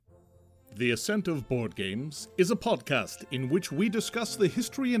The Ascent of Board Games is a podcast in which we discuss the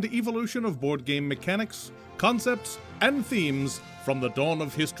history and evolution of board game mechanics, concepts, and themes from the dawn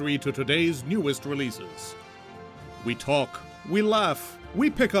of history to today's newest releases. We talk, we laugh, we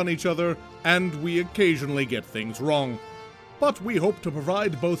pick on each other, and we occasionally get things wrong. But we hope to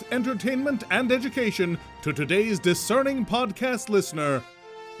provide both entertainment and education to today's discerning podcast listener,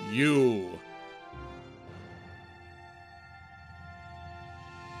 you.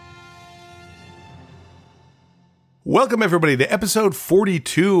 Welcome, everybody, to episode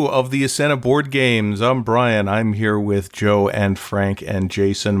 42 of the Ascent of Board Games. I'm Brian. I'm here with Joe and Frank and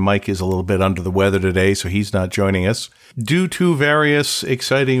Jason. Mike is a little bit under the weather today, so he's not joining us. Due to various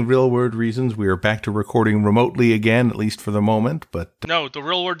exciting real-world reasons, we are back to recording remotely again, at least for the moment. But no, the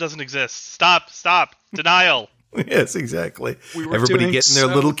real world doesn't exist. Stop. Denial. Yes, exactly. Everybody get in their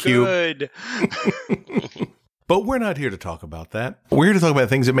little cube. But we're not here to talk about that. We're here to talk about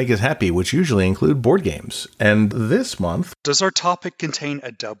things that make us happy, which usually include board games. And this month... Does our topic contain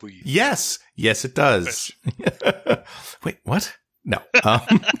a W? Yes, it does. Wait, what? No.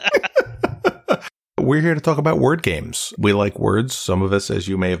 We're here to talk about word games. We like words. Some of us, as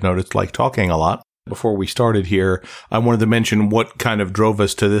you may have noticed, like talking a lot. Before we started here, I wanted to mention what kind of drove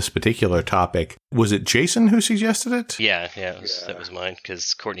us to this particular topic. Was it Jason who suggested it? Yeah, that was mine,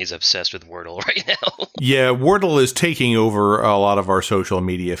 because Courtney's obsessed with Wordle right now. Yeah, Wordle is taking over a lot of our social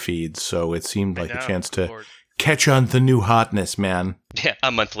media feeds, so it seemed like a chance to catch on the new hotness, man. Yeah,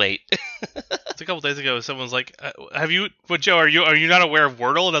 a month late. A couple days ago, someone's like, Joe, are you not aware of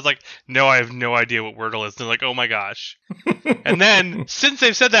Wordle? And I was like, no, I have no idea what Wordle is. And they're like, oh my gosh. And then, since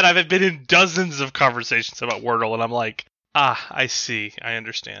they've said that, I've been in dozens of conversations about Wordle, and I'm like, I see, I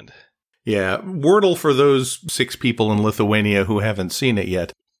understand. Yeah, Wordle, for those 6 people in Lithuania who haven't seen it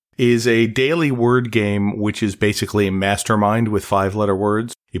yet, is a daily word game which is basically a mastermind with 5-letter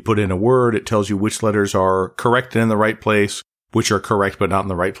words. You put in a word, it tells you which letters are correct and in the right place, which are correct but not in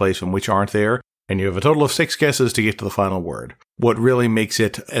the right place, and which aren't there. And you have a total of 6 guesses to get to the final word. What really makes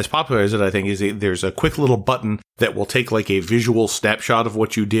it as popular as it, I think, is there's a quick little button that will take like a visual snapshot of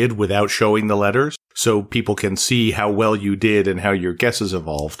what you did without showing the letters, so people can see how well you did and how your guesses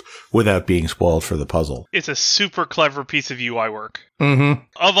evolved without being spoiled for the puzzle. It's a super clever piece of UI work. Mm-hmm.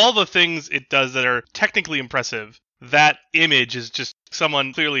 Of all the things it does that are technically impressive, that image is just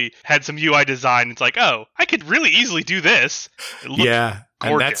someone clearly had some UI design. It's like, oh, I could really easily do this. It looks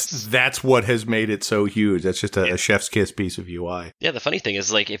gorgeous. And that's what has made it so huge. That's just a chef's kiss piece of UI. Yeah, the funny thing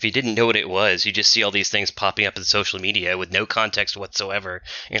is, like, if you didn't know what it was, you just see all these things popping up in social media with no context whatsoever.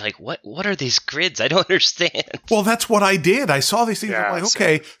 And you're like, what are these grids? I don't understand. Well, that's what I did. I saw these things. I'm like,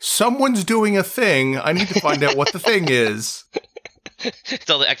 okay, someone's doing a thing. I need to find out what the thing is. It's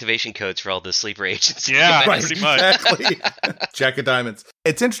all the activation codes for all the sleeper agents. Yeah, right, pretty much. Exactly. Jack of Diamonds.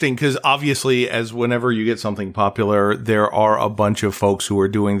 It's interesting because obviously, as whenever you get something popular, there are a bunch of folks who are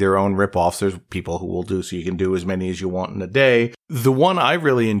doing their own ripoffs. There's people who will do so you can do as many as you want in a day. The one I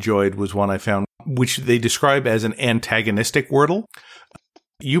really enjoyed was one I found, which they describe as an antagonistic Wordle.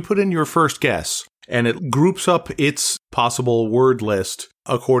 You put in your first guess, and it groups up its possible word list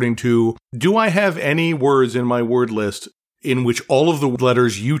according to, do I have any words in my word list in which all of the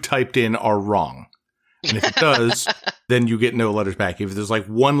letters you typed in are wrong? And if it does, then you get no letters back. If there's like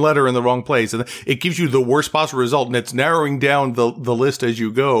one letter in the wrong place, and it gives you the worst possible result, and it's narrowing down the list as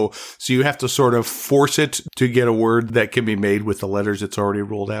you go. So you have to sort of force it to get a word that can be made with the letters it's already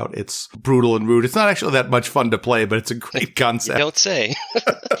ruled out. It's brutal and rude. It's not actually that much fun to play, but it's a great concept. You don't say.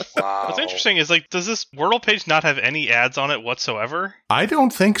 Wow. What's interesting is, like, does this Wordle page not have any ads on it whatsoever? I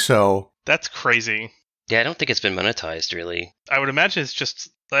don't think so. That's crazy. Yeah, I don't think it's been monetized, really. I would imagine it's just...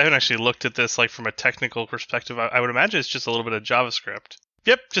 I haven't actually looked at this like from a technical perspective. I would imagine it's just a little bit of JavaScript.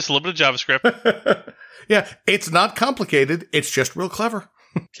 Yep, just a little bit of JavaScript. Yeah, it's not complicated. It's just real clever.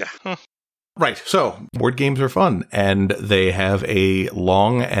 Yeah. Huh. Right, so board games are fun, and they have a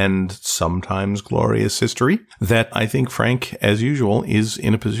long and sometimes glorious history that I think Frank, as usual, is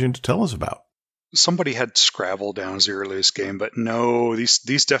in a position to tell us about. Somebody had Scrabble down as the earliest game, but no, these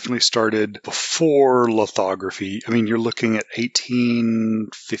definitely started before lithography. I mean, you're looking at 1850s,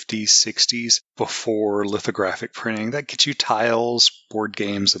 60s, before lithographic printing. That gets you tiles, board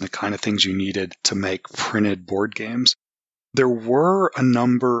games, and the kind of things you needed to make printed board games. There were a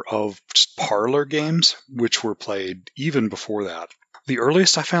number of just parlor games which were played even before that. The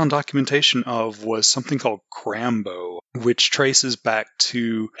earliest I found documentation of was something called Crambo, which traces back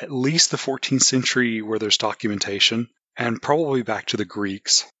to at least the 14th century where there's documentation, and probably back to the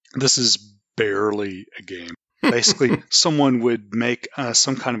Greeks. This is barely a game. Basically, someone would make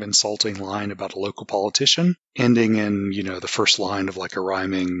some kind of insulting line about a local politician, ending in, the first line of like a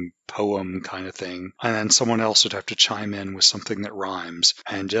rhyming poem kind of thing. And then someone else would have to chime in with something that rhymes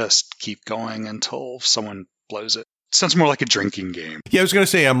and just keep going until someone blows it. Sounds more like a drinking game. Yeah, I was going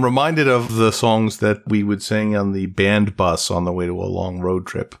to say, I'm reminded of the songs that we would sing on the band bus on the way to a long road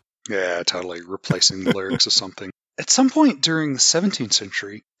trip. Yeah, totally. Replacing the lyrics of something. At some point during the 17th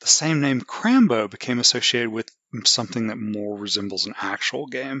century, the same name Crambo became associated with something that more resembles an actual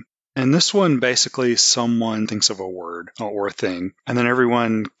game. And this one, basically, someone thinks of a word or a thing, and then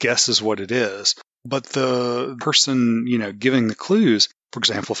everyone guesses what it is. But the person, giving the clues, for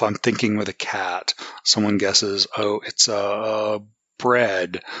example, if I'm thinking with a cat, someone guesses, oh, it's a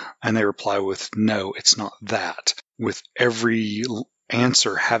bread, and they reply with, no, it's not that, with every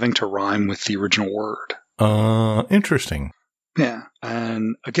answer having to rhyme with the original word. Interesting. Yeah.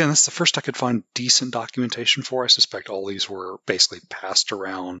 And again, that's the first I could find decent documentation for. I suspect all these were basically passed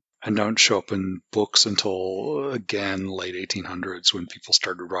around and don't show up in books until, again, late 1800s when people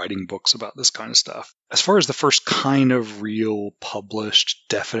started writing books about this kind of stuff. As far as the first kind of real published,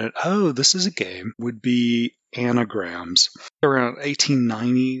 definite, oh, this is a game, would be Anagrams. Around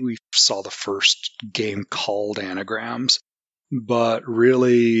 1890, we saw the first game called Anagrams. But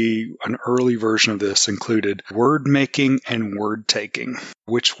really, an early version of this included word making and word taking,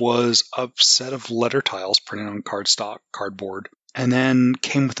 which was a set of letter tiles printed on cardboard, and then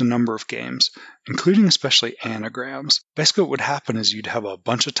came with a number of games, including especially anagrams. Basically, what would happen is you'd have a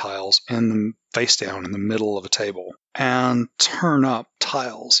bunch of tiles face down in the middle of a table and turn up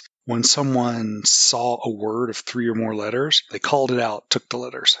tiles. When someone saw a word of 3 or more letters, they called it out, took the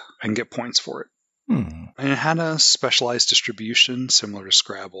letters, and get points for it. And it had a specialized distribution similar to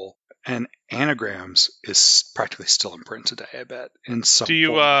Scrabble. And Anagrams is practically still in print today, I bet. Do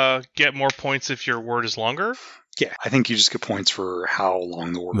you get more points if your word is longer? Yeah, I think you just get points for how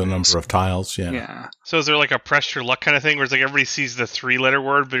long the word is. The number of tiles, yeah. Yeah. So is there like a press your luck kind of thing where it's like everybody sees the 3-letter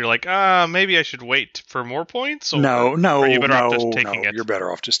word, but you're like, maybe I should wait for more points? Or No, are you better off just taking it? You're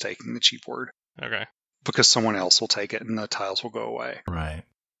better off just taking the cheap word. Okay. Because someone else will take it and the tiles will go away. Right.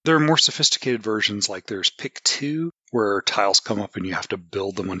 There are more sophisticated versions, like there's Pick 2, where tiles come up and you have to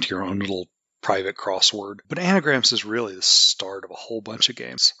build them onto your own little private crossword. But Anagrams is really the start of a whole bunch of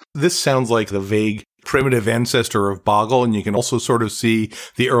games. This sounds like the vague primitive ancestor of Boggle, and you can also sort of see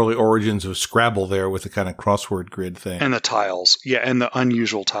the early origins of Scrabble there with the kind of crossword grid thing. And the tiles. Yeah, and the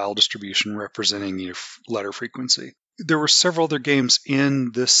unusual tile distribution representing letter frequency. There were several other games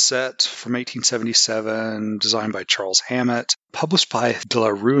in this set from 1877, designed by Charles Hammett, published by De La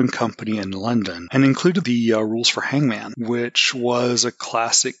Rue & Company in London, and included the rules for Hangman, which was a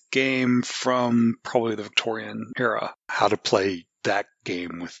classic game from probably the Victorian era, how to play that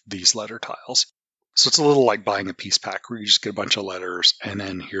game with these letter tiles. So it's a little like buying a piece pack where you just get a bunch of letters and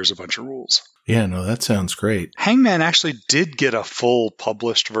then here's a bunch of rules. Yeah, no, that sounds great. Hangman actually did get a full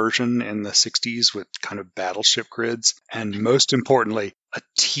published version in the 60s with kind of battleship grids. And most importantly, a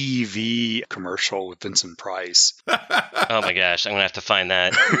TV commercial with Vincent Price. Oh my gosh, I'm going to have to find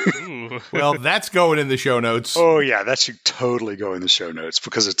that. Well, that's going in the show notes. Oh yeah, that should totally go in the show notes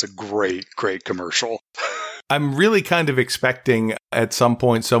because it's a great, great commercial. I'm really kind of expecting at some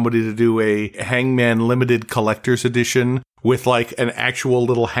point somebody to do a Hangman limited collector's edition with like an actual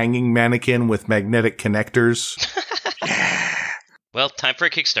little hanging mannequin with magnetic connectors. Well, time for a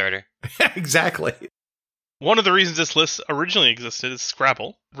Kickstarter. Exactly. One of the reasons this list originally existed is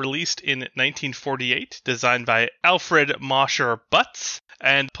Scrabble, released in 1948, designed by Alfred Mosher Butts,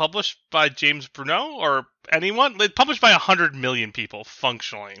 and published by James Bruno, or anyone? Published by 100 million people,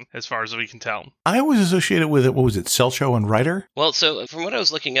 functionally, as far as we can tell. I always associate it with, what was it, Selcho and Writer? Well, so from what I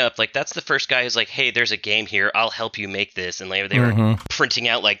was looking up, like that's the first guy who's like, hey, there's a game here, I'll help you make this. And they were printing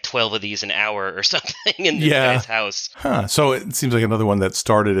out like 12 of these an hour or something in this guy's house. Huh. So it seems like another one that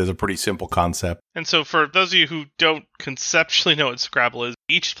started as a pretty simple concept. And so for those of you who don't conceptually know what Scrabble is,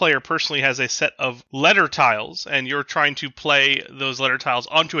 each player personally has a set of letter tiles, and you're trying to play those letter tiles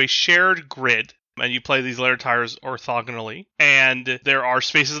onto a shared grid. And you play these letter tiles orthogonally. And there are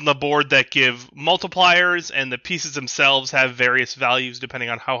spaces on the board that give multipliers, and the pieces themselves have various values depending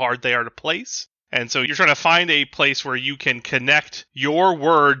on how hard they are to place. And so you're trying to find a place where you can connect your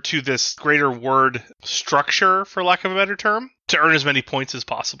word to this greater word structure, for lack of a better term, to earn as many points as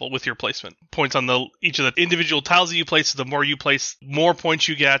possible with your placement. Points on each of the individual tiles that you place, the more you place, more points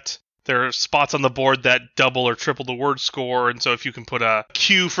you get. There are spots on the board that double or triple the word score, and so if you can put a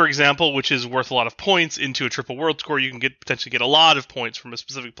Q, for example, which is worth a lot of points, into a triple word score, you can potentially get a lot of points from a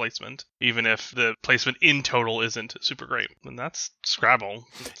specific placement, even if the placement in total isn't super great. And that's Scrabble.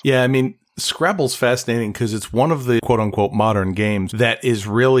 Yeah, I mean, Scrabble's fascinating because it's one of the quote-unquote modern games that is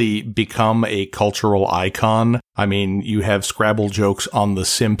really become a cultural icon. I mean, you have Scrabble jokes on The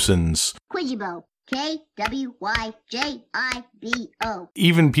Simpsons. Quijibo. K-W-Y-J-I-B-O.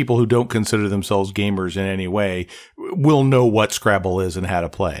 Even people who don't consider themselves gamers in any way will know what Scrabble is and how to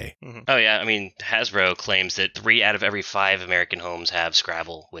play. Mm-hmm. Oh, yeah. I mean, Hasbro claims that 3 out of every 5 American homes have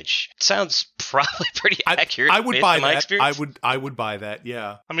Scrabble, which sounds probably pretty accurate. I would buy that. I would buy that,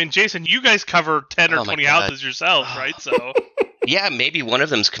 yeah. I mean, Jason, you guys cover 10 or 20 houses yourself, right? So... Yeah, maybe one of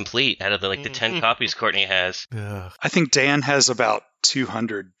them's complete out of the 10 copies Courtney has. I think Dan has about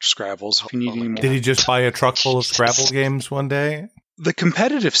 200 Scrabbles. If you need any more. Did he just buy a truck full of Scrabble games one day? The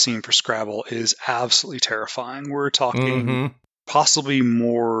competitive scene for Scrabble is absolutely terrifying. We're talking possibly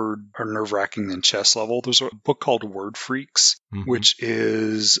more nerve-wracking than chess level. There's a book called Word Freaks, which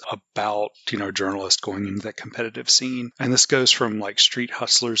is about, a journalist going into that competitive scene. And this goes from like street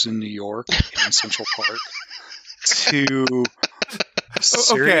hustlers in New York in Central Park to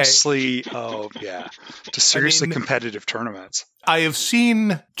seriously, competitive tournaments. I have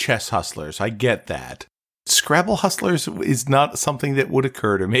seen chess hustlers. I get that. Scrabble hustlers is not something that would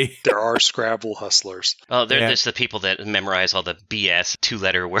occur to me. There are Scrabble hustlers. Oh, they're just the people that memorize all the BS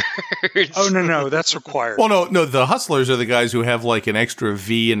 2-letter words. Oh, no, that's required. Well, no, the hustlers are the guys who have like an extra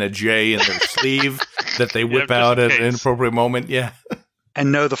V and a J in their sleeve that they whip out at an inappropriate moment. Yeah.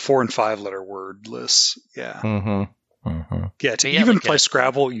 And know the 4 and 5-letter word lists. Yeah. Yeah, to even play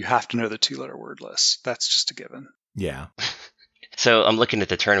Scrabble, you have to know the 2-letter word lists. That's just a given. Yeah. So I'm looking at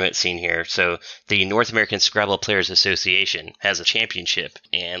the tournament scene here. So the North American Scrabble Players Association has a championship.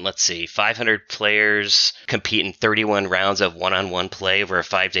 And let's see, 500 players compete in 31 rounds of one-on-one play over a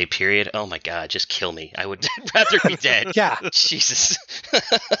 5-day period. Oh my God, just kill me. I would rather be dead. Yeah. Jesus.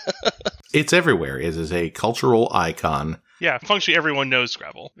 It's everywhere. It is a cultural icon. Yeah, functionally everyone knows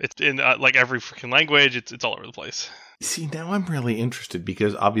Scrabble. It's in like every freaking language. It's all over the place. See, now I'm really interested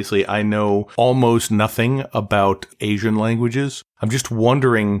because obviously I know almost nothing about Asian languages. I'm just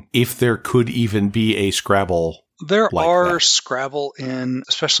wondering if there could even be a Scrabble. There like are that. Scrabble in,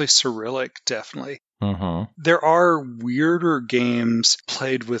 especially Cyrillic, definitely. Mm-hmm. There are weirder games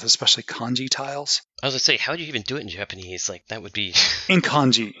played with especially kanji tiles. I was going to say, how do you even do it in Japanese? Like, that would be... In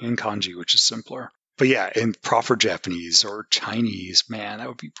kanji, which is simpler. But yeah, in proper Japanese or Chinese, man, that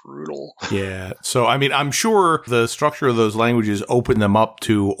would be brutal. Yeah. So, I mean, I'm sure the structure of those languages open them up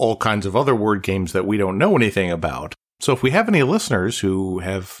to all kinds of other word games that we don't know anything about. So if we have any listeners who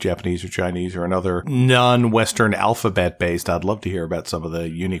have Japanese or Chinese or another non-Western alphabet based, I'd love to hear about some of the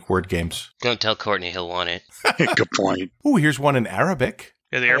unique word games. Don't tell Courtney, he'll want it. Good point. Oh, here's one in Arabic.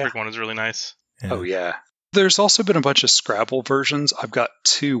 Yeah, the Arabic one is really nice. Yeah. Oh, yeah. There's also been a bunch of Scrabble versions. I've got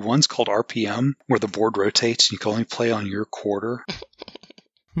 2. One's called RPM, where the board rotates and you can only play on your quarter.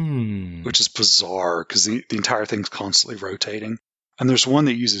 Which is bizarre because the entire thing's constantly rotating. And there's one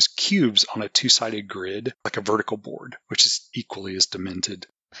that uses cubes on a 2-sided grid, like a vertical board, which is equally as demented.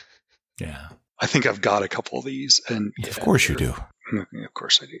 Yeah. I think I've got a couple of these. And of course you do. Of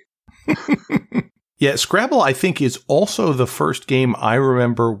course I do. Yeah, Scrabble, I think, is also the first game I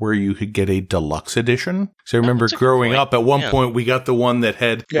remember where you could get a deluxe edition. So I remember growing up, at one point, we got the one that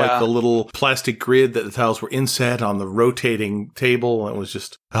had like the little plastic grid that the tiles were inset on the rotating table. And it was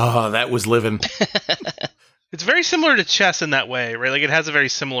just, that was living. It's very similar to chess in that way, right? Like, it has a very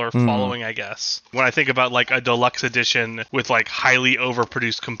similar following, I guess. When I think about, like, a deluxe edition with, like, highly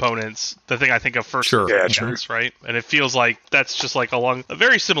overproduced components, the thing I think of first is chess, right? And it feels like that's just, like, along a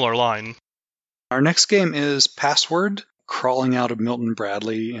very similar line. Our next game is Password, crawling out of Milton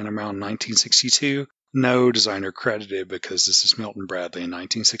Bradley in around 1962. No designer credited because this is Milton Bradley in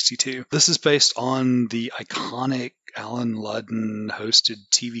 1962. This is based on the iconic Alan Ludden hosted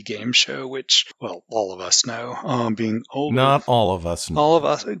TV game show, which, well, all of us know, being older. Not all of us know. All of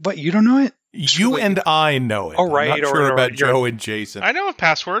us. But you don't know it? You and I know it. Oh, right. I'm not sure about Joe and Jason. I know a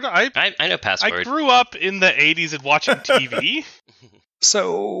Password. I know Password. I grew up in the 80s and watching TV.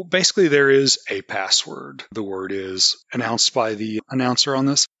 So basically there is a password. The word is announced by the announcer on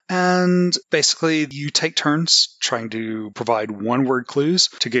this. And basically you take turns trying to provide one-word clues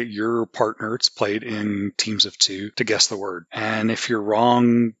to get your partner, it's played in teams of 2, to guess the word. And if you're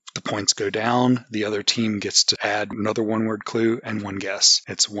wrong, the points go down. The other team gets to add another one-word clue and one guess.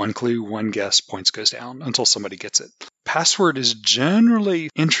 It's one clue, one guess, points goes down until somebody gets it. Password is generally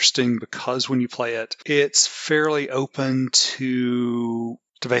interesting because when you play it, it's fairly open to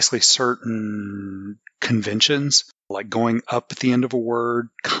basically certain conventions. Like going up at the end of a word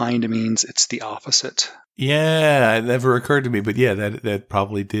kind of means it's the opposite. Yeah, it never occurred to me, but yeah, that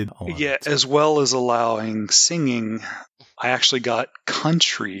probably did. Yeah, as well as allowing singing. I actually got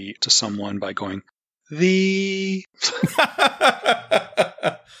country to someone by going, the...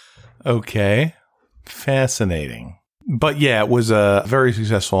 Okay. Fascinating. But yeah, it was a very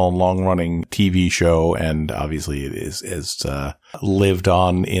successful and long-running TV show, and obviously it is lived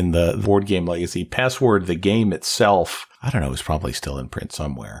on in the board game legacy. Password, the game itself, I don't know, is probably still in print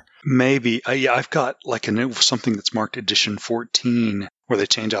somewhere. Maybe. Yeah, I've got like something that's marked edition 14 where they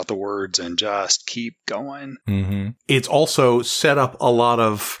change out the words and just keep going. Mm-hmm. It's also set up a lot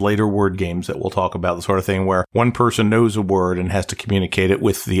of later word games that we'll talk about, the sort of thing where one person knows a word and has to communicate it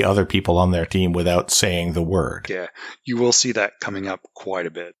with the other people on their team without saying the word. Yeah, you will see that coming up quite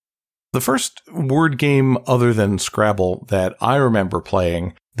a bit. The first word game other than Scrabble that I remember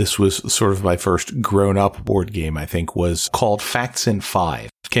playing, this was sort of my first grown-up board game, I think, was called Facts in 5.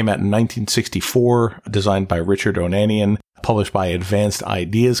 It came out in 1964, designed by Richard Onanian, published by Advanced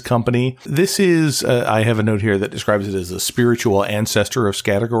Ideas Company. This is, I have a note here that describes it as a spiritual ancestor of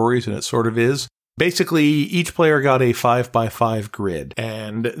categories, and it sort of is. Basically, each player got a 5x5 grid,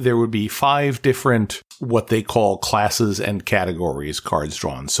 and there would be 5 different, what they call classes and categories cards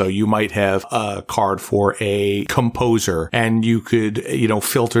drawn. So you might have a card for a composer, and you could,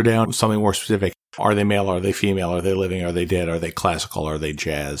 filter down something more specific. Are they male? Are they female? Are they living? Are they dead? Are they classical? Are they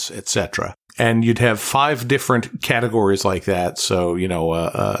jazz? Etc. And you'd have 5 different categories like that. So,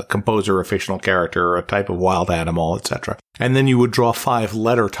 a composer, a fictional character, a type of wild animal, etc. And then you would draw 5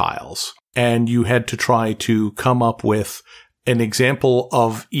 letter tiles. And you had to try to come up with an example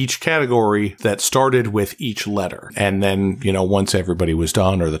of each category that started with each letter. And then, once everybody was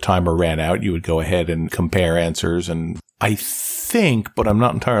done or the timer ran out, you would go ahead and compare answers. And I think, but I'm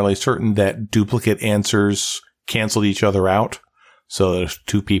not entirely certain, that duplicate answers canceled each other out. So if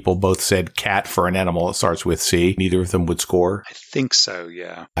 2 people both said cat for an animal that starts with C, neither of them would score. I think so,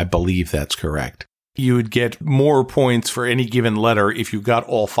 yeah. I believe that's correct. You would get more points for any given letter. If you got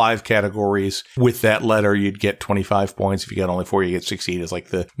all 5 categories with that letter, you'd get 25 points. If you got only 4, you get 16. It's like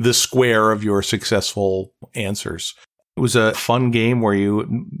the square of your successful answers. It was a fun game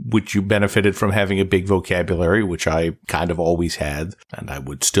which you benefited from having a big vocabulary, which I kind of always had, and I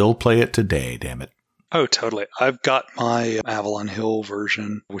would still play it today, damn it. Oh, totally. I've got my Avalon Hill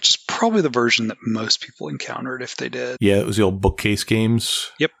version, which is probably the version that most people encountered if they did. Yeah, it was the old bookcase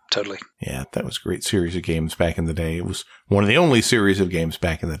games. Yep, totally. Yeah, that was a great series of games back in the day. It was one of the only series of games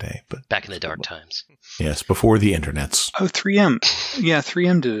back in the day. But back in the dark times. Yes, before the internets. Oh, 3M. Yeah,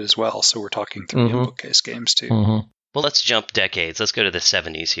 3M did it as well. So we're talking 3M bookcase games too. Mm-hmm. Well, let's jump decades. Let's go to the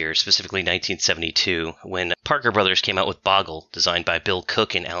 70s here, specifically 1972, when Parker Brothers came out with Boggle, designed by Bill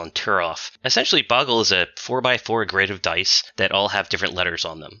Cook and Alan Turoff. Essentially, Boggle is a 4x4 grid of dice that all have different letters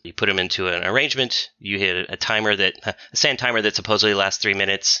on them. You put them into an arrangement, you hit a sand timer that supposedly lasts 3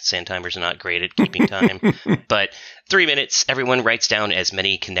 minutes. Sand timers are not great at keeping time, but 3 minutes, everyone writes down as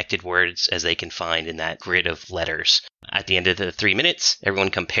many connected words as they can find in that grid of letters. At the end of the 3 minutes, everyone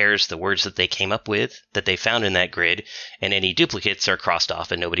compares the words that they came up with, that they found in that grid, and any duplicates are crossed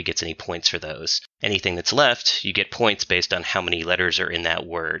off and nobody gets any points for those. Anything that's left, you get points based on how many letters are in that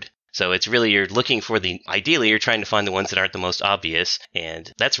word. So it's really, you're looking for ideally you're trying to find the ones that aren't the most obvious,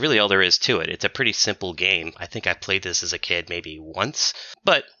 and that's really all there is to it. It's a pretty simple game. I think I played this as a kid maybe once,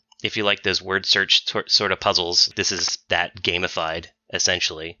 but if you like those word search sort of puzzles, this is that gamified,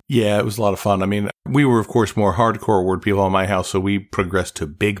 essentially. Yeah, it was a lot of fun. I mean, we were, of course, more hardcore word people in my house, so we progressed to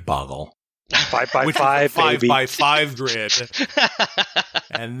Big Boggle. 5x5, baby. 5x5 grid.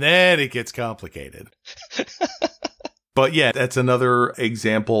 And then it gets complicated. But yeah, that's another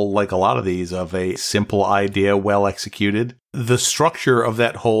example, like a lot of these, of a simple idea well executed. The structure of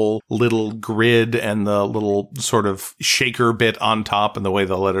that whole little grid and the little sort of shaker bit on top and the way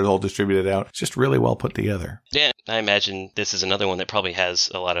the letters all distributed out, it's just really well put together. Yeah, I imagine this is another one that probably has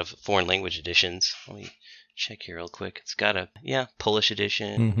a lot of foreign language editions. Let me check here real quick. It's got a, Polish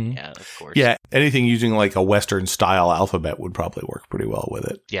edition. Mm-hmm. Yeah, of course. Yeah, anything using like a Western style alphabet would probably work pretty well with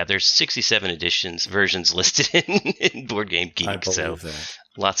it. Yeah, there's 67 versions listed in Board Game Geek. I believe so that.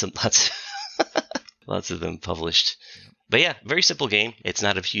 Lots of them published. But yeah, very simple game. It's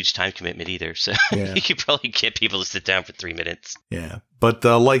not a huge time commitment either, so Yeah. you could probably get people to sit down for 3 minutes. Yeah, but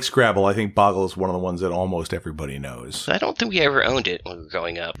like Scrabble, I think Boggle is one of the ones that almost everybody knows. I don't think we ever owned it when we were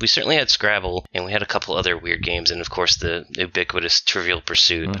growing up. We certainly had Scrabble, and we had a couple other weird games, and of course the ubiquitous Trivial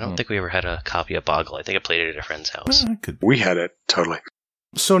Pursuit. But I don't think we ever had a copy of Boggle. I think I played it at a friend's house. We had it, totally.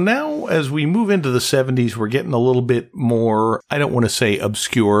 So now, as we move into the 70s, we're getting a little bit more, I don't want to say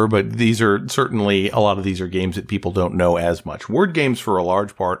obscure, but these are certainly, a lot of these are games that people don't know as much. Word games, for a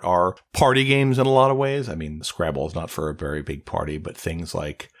large part, are party games in a lot of ways. I mean, Scrabble is not for a very big party, but things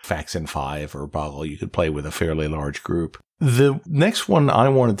like Facts in 5 or Boggle, you could play with a fairly large group. The next one I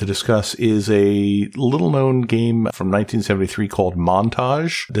wanted to discuss is a little-known game from 1973 called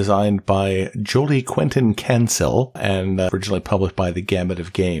Montage, designed by Jody Quentin Cancel and originally published by the Gamut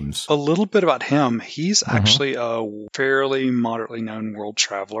of Games. A little bit about him. He's actually a fairly moderately known world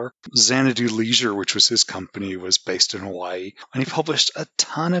traveler. Xanadu Leisure, which was his company, was based in Hawaii. And he published a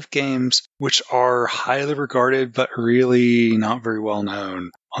ton of games which are highly regarded but really not very well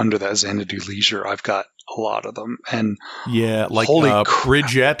known under that Xanadu Leisure. I've got a lot of them. And yeah, like holy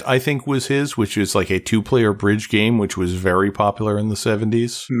Bridgette, I think, was his, which is like a 2-player bridge game, which was very popular in the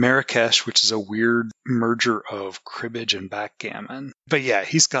 70s. Marrakesh, which is a weird merger of cribbage and backgammon. But yeah,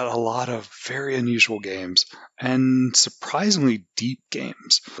 he's got a lot of very unusual games and surprisingly deep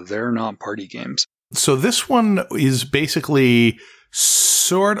games. They're not party games. So this one is basically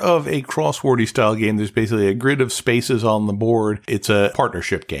sort of a crosswordy style game. There's basically a grid of spaces on the board. It's a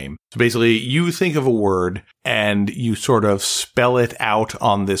partnership game. So basically you think of a word and you sort of spell it out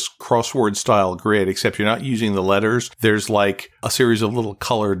on this crossword style grid, except you're not using the letters. There's like a series of little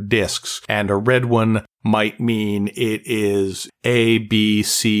colored discs, and a red one might mean it is A, B,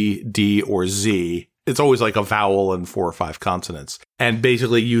 C, D, or Z. It's always like a vowel and 4 or 5 consonants. And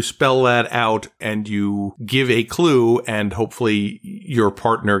basically you spell that out and you give a clue, and hopefully your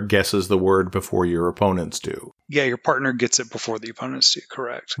partner guesses the word before your opponents do. Yeah, your partner gets it before the opponents do,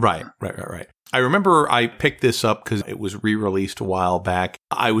 correct. Right. I remember I picked this up because it was re-released a while back.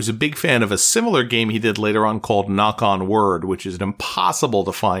 I was a big fan of a similar game he did later on called Knock on Word, which is an impossible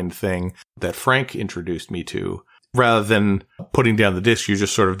to find thing that Frank introduced me to. Rather than putting down the disc, you're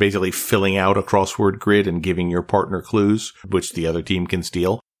just sort of basically filling out a crossword grid and giving your partner clues, which the other team can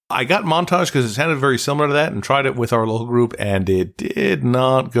steal. I got Montage because it sounded very similar to that and tried it with our local group, and it did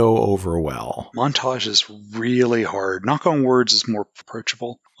not go over well. Montage is really hard. Knock on Words is more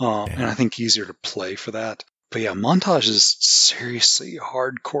approachable, and I think easier to play for that. But yeah, Montage is seriously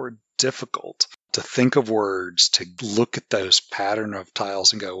hardcore difficult to think of words, to look at those pattern of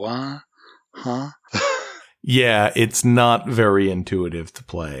tiles and go, what? Huh? Yeah, it's not very intuitive to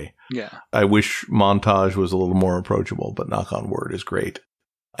play. Yeah. I wish Montage was a little more approachable, but Knock on Word is great.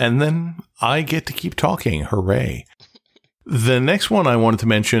 And then I get to keep talking. Hooray. The next one I wanted to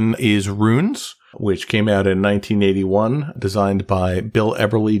mention is Runes, which came out in 1981, designed by Bill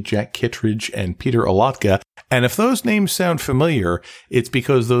Eberly, Jack Kittredge, and Peter Olotka. And if those names sound familiar, it's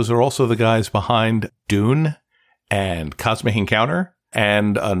because those are also the guys behind Dune and Cosmic Encounter,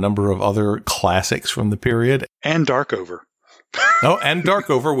 and a number of other classics from the period. And Darkover. Oh, and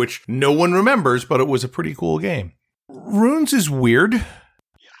Darkover, which no one remembers, but it was a pretty cool game. Runes is weird. Yeah.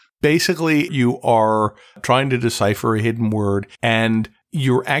 Basically, you are trying to decipher a hidden word, and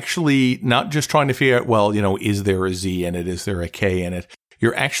you're actually not just trying to figure out, well, is there a Z in it? Is there a K in it?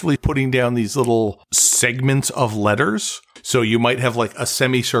 You're actually putting down these little segments of letters. So you might have like a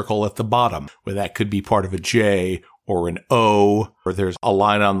semicircle at the bottom, where that could be part of a J or an O, or there's a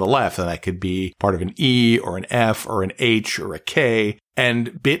line on the left, and that could be part of an E or an F or an H or a K.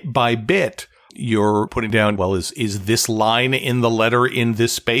 And bit by bit, you're putting down, well, is this line in the letter in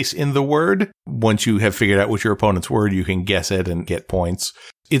this space in the word? Once you have figured out what's your opponent's word, you can guess it and get points.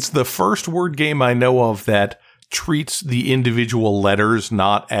 It's the first word game I know of that treats the individual letters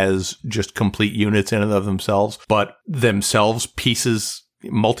not as just complete units in and of themselves, but themselves pieces,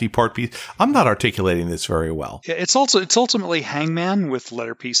 multi-part piece. I'm not articulating this very well. Yeah, it's ultimately Hangman with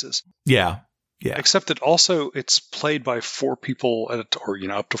letter pieces. Yeah. Except that also it's played by 4 people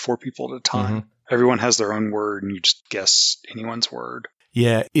up to 4 people at a time. Mm-hmm. Everyone has their own word, and you just guess anyone's word.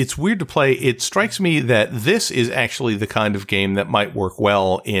 Yeah, it's weird to play. It strikes me that this is actually the kind of game that might work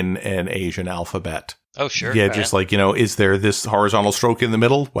well in an Asian alphabet. Oh, sure. Yeah, just like, is there this horizontal stroke in the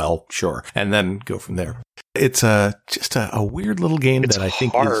middle? Well, sure. And then go from there. It's just a weird little game that I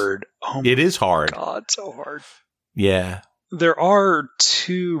think hard. It is hard. God, so hard. Yeah. There are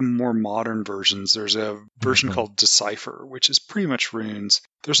 2 more modern versions. There's a version called Decipher, which is pretty much runes.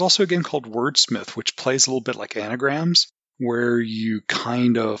 There's also a game called Wordsmith, which plays a little bit like anagrams, where you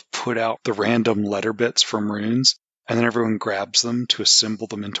kind of put out the random letter bits from runes, and then everyone grabs them to assemble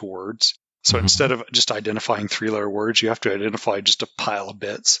them into words. So instead of just identifying 3-letter words, you have to identify just a pile of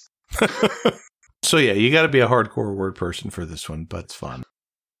bits. So yeah, you got to be a hardcore word person for this one, but it's fun.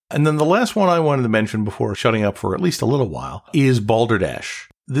 And then the last one I wanted to mention before shutting up for at least a little while is Balderdash.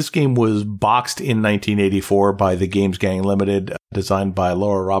 This game was boxed in 1984 by the Games Gang Limited, designed by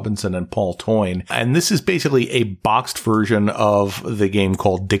Laura Robinson and Paul Toyne. And this is basically a boxed version of the game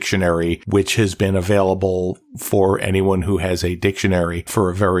called Dictionary, which has been available for anyone who has a dictionary for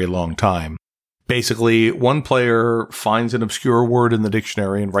a very long time. Basically, one player finds an obscure word in the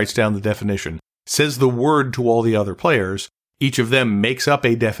dictionary and writes down the definition. says the word to all the other players. Each of them makes up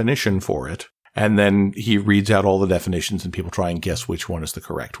a definition for it, and then he reads out all the definitions and people try and guess which one is the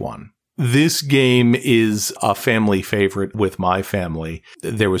correct one. This game is a family favorite with my family.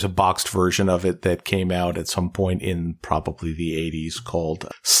 There was a boxed version of it that came out at some point in probably the 80s called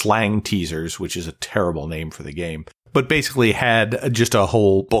Slang Teasers, which is a terrible name for the game, but basically had just a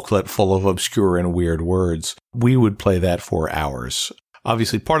whole booklet full of obscure and weird words. We would play that for hours.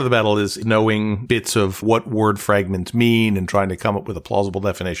 Obviously, part of the battle is knowing bits of what word fragments mean and trying to come up with a plausible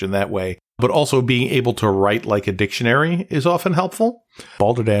definition that way. But also being able to write like a dictionary is often helpful.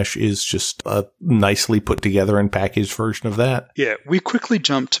 Balderdash is just a nicely put together and packaged version of that. Yeah, we quickly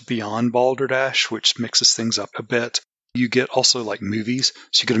jumped to Beyond Balderdash, which mixes things up a bit. You get also like movies.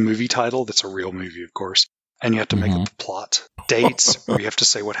 So you get a movie title that's a real movie, of course. And you have to make up the plot. Dates, where you have to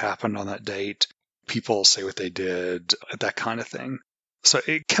say what happened on that date. People say what they did, that kind of thing. So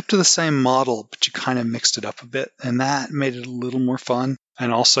it kept to the same model, but you kind of mixed it up a bit, and that made it a little more fun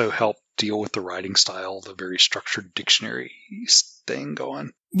and also helped deal with the writing style, the very structured dictionary thing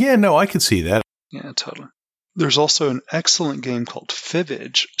going. Yeah, no, I could see that. Yeah, totally. There's also an excellent game called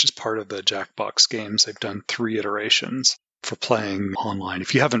Fibbage, which is part of the Jackbox games. They've done 3 iterations for playing online.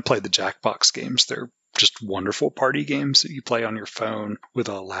 If you haven't played the Jackbox games, they're just wonderful party games that you play on your phone with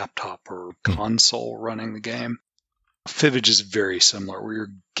a laptop or console running the game. Fibbage is very similar, where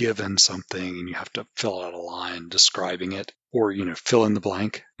you're given something and you have to fill out a line describing it, or, fill in the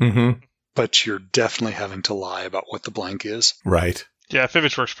blank. Mm-hmm. But you're definitely having to lie about what the blank is. Right. Yeah,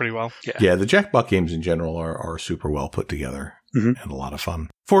 Fibbage works pretty well. Yeah, the Jackbox games in general are super well put together and a lot of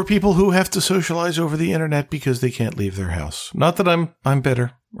fun. For people who have to socialize over the internet because they can't leave their house. Not that I'm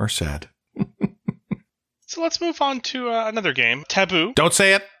bitter or sad. So let's move on to another game, Taboo. Don't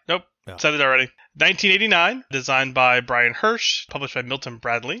say it. Nope, said it already. 1989, designed by Brian Hirsch, published by Milton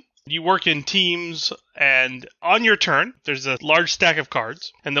Bradley. You work in teams, and on your turn, there's a large stack of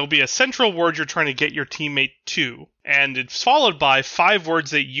cards, and there'll be a central word you're trying to get your teammate to, and it's followed by 5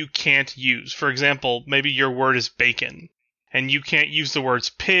 words that you can't use. For example, maybe your word is bacon, and you can't use the words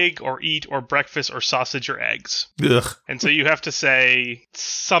pig or eat or breakfast or sausage or eggs. Ugh. And so you have to say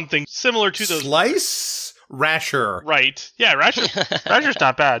something similar to those. Slice? Rasher. Right. Yeah, Rasher. Rasher's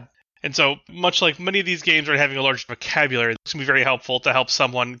not bad. And so, much like many of these games are having a large vocabulary, it's going to be very helpful to help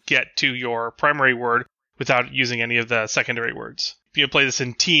someone get to your primary word without using any of the secondary words. If you play this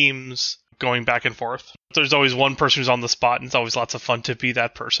in teams, going back and forth, there's always one person who's on the spot, and it's always lots of fun to be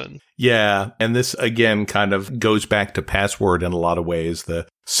that person. Yeah, and this, again, kind of goes back to Password in a lot of ways, the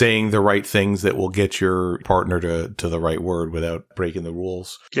saying the right things that will get your partner to the right word without breaking the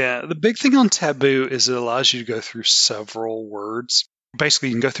rules. Yeah, the big thing on Taboo is it allows you to go through several words. Basically,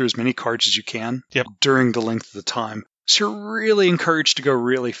 you can go through as many cards as you can during the length of the time. So you're really encouraged to go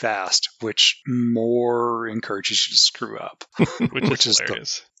really fast, which more encourages you to screw up. which is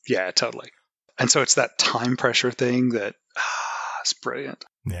hilarious. Yeah, totally. And so it's that time pressure thing that, it's brilliant.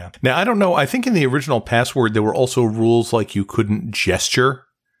 Yeah. Now, I don't know. I think in the original Password, there were also rules like you couldn't gesture.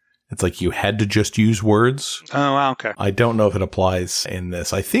 It's like you had to just use words. Oh, wow, okay. I don't know if it applies in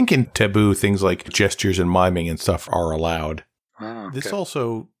this. I think in Taboo, things like gestures and miming and stuff are allowed. Oh, okay. This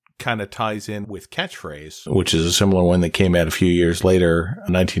also kind of ties in with Catchphrase, which is a similar one that came out a few years later,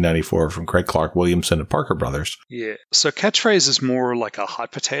 1994, from Craig Clark Williamson at Parker Brothers. Yeah. So Catchphrase is more like a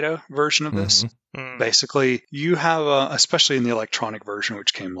hot potato version of this. Basically, you have, especially in the electronic version,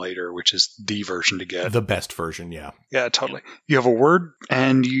 which came later, which is the version to get. The best version, yeah. Yeah, totally. You have a word,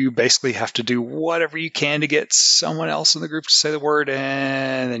 and you basically have to do whatever you can to get someone else in the group to say the word,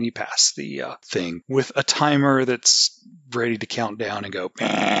 and then you pass the thing with a timer that's ready to count down and go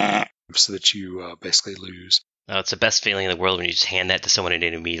so that you basically lose. Oh, it's the best feeling in the world when you just hand that to someone and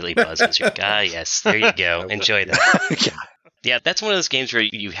it immediately buzzes. You're like, yes, there you go. Enjoy that. Yeah. Yeah, that's one of those games where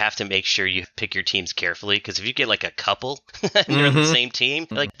you have to make sure you pick your teams carefully, because if you get like a couple and they're on the same team,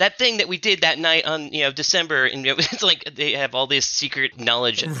 like that thing that we did that night on December, and it's like they have all this secret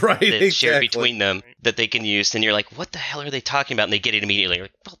knowledge that's shared between them that they can use, and you're like, what the hell are they talking about? And they get it immediately. You're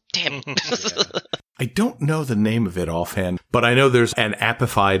like, well, damn. I don't know the name of it offhand, but I know there's an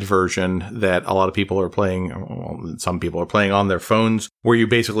appified version that a lot of people are playing. Well, some people are playing on their phones, where you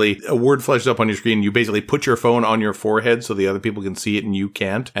basically, a word flashes up on your screen. You basically put your phone on your forehead so the other people can see it and you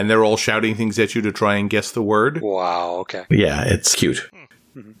can't. And they're all shouting things at you to try and guess the word. Wow. Okay. Yeah, it's cute.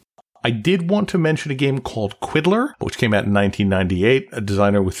 I did want to mention a game called Quiddler, which came out in 1998, a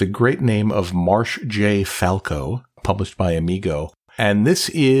designer with the great name of Marsh J. Falco, published by Amigo. And this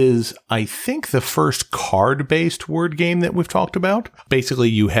is, I think, the first card-based word game that we've talked about. Basically,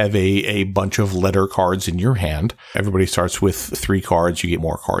 you have a bunch of letter cards in your hand. Everybody starts with 3 cards. You get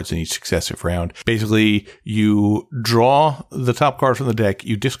more cards in each successive round. Basically, you draw the top card from the deck.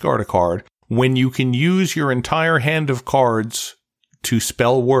 You discard a card. When you can use your entire hand of cards to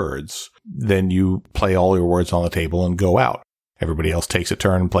spell words, then you play all your words on the table and go out. Everybody else takes a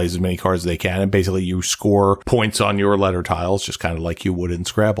turn and plays as many cards as they can. And basically you score points on your letter tiles, just kind of like you would in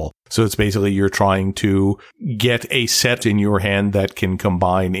Scrabble. So it's basically you're trying to get a set in your hand that can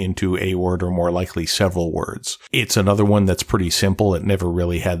combine into a word or more likely several words. It's another one that's pretty simple. It never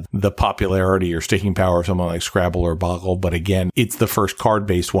really had the popularity or sticking power of something like Scrabble or Boggle. But again, it's the first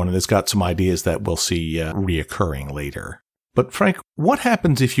card-based one, and it's got some ideas that we'll see reoccurring later. But Frank, what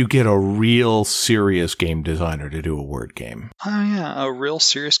happens if you get a real serious game designer to do a word game? Oh, yeah. A real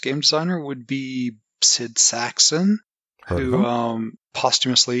serious game designer would be Sid Saxon, who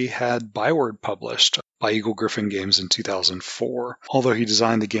posthumously had Byword published by Eagle Gryphon Games in 2004. Although he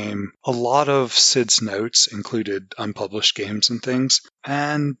designed the game, a lot of Sid's notes included unpublished games and things,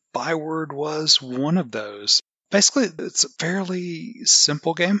 and Byword was one of those. Basically, it's a fairly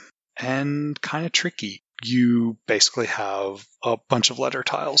simple game and kind of tricky. You basically have a bunch of letter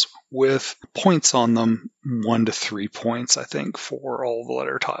tiles with points on them, 1 to 3 points, I think, for all the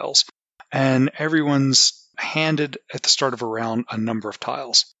letter tiles. And everyone's handed at the start of a round a number of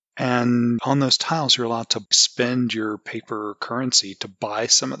tiles. And on those tiles, you're allowed to spend your paper currency to buy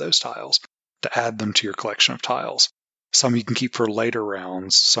some of those tiles, to add them to your collection of tiles. Some you can keep for later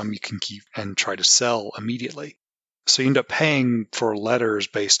rounds, some you can keep and try to sell immediately. So you end up paying for letters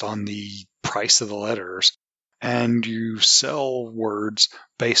based on the price of the letters, and you sell words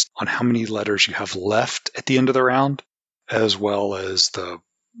based on how many letters you have left at the end of the round, as well as the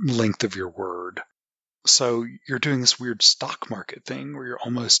length of your word. So you're doing this weird stock market thing where you're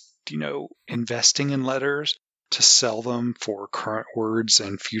almost, investing in letters to sell them for current words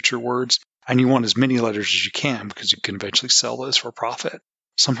and future words. And you want as many letters as you can because you can eventually sell those for profit.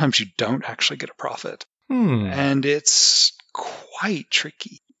 Sometimes you don't actually get a profit. And it's quite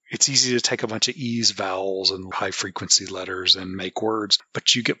tricky. It's easy to take a bunch of E's, vowels, and high-frequency letters and make words,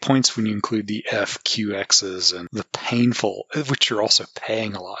 but you get points when you include the F, Q, X's, and the painful, which you're also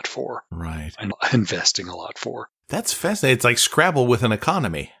paying a lot for. Right. And investing a lot for. That's fascinating. It's like Scrabble with an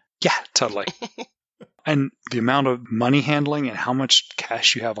economy. Yeah, totally. And the amount of money handling and how much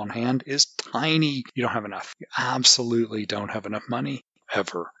cash you have on hand is tiny. You don't have enough. You absolutely don't have enough money,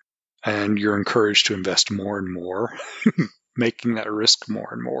 ever. And you're encouraged to invest more and more, making that risk more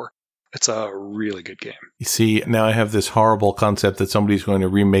and more. It's a really good game. You see, now I have this horrible concept that somebody's going to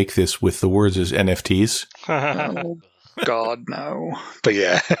remake this with the words as NFTs. Oh, God, no. But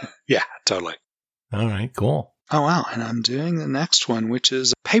yeah, totally. All right, cool. Oh, wow. And I'm doing the next one, which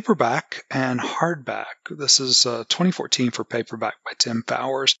is paperback and hardback. This is 2014 for paperback by Tim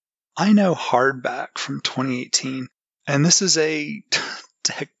Powers. I know hardback from 2018, and this is a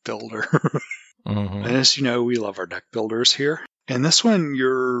deck builder. And as you know, we love our deck builders here. In this one,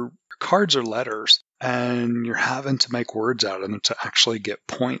 your cards are letters, and you're having to make words out of them to actually get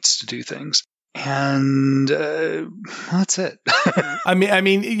points to do things. And that's it. I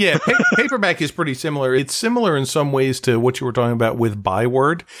mean, yeah, paperback is pretty similar. It's similar in some ways to what you were talking about with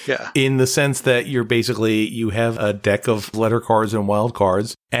Byword. Yeah. In the sense that you have a deck of letter cards and wild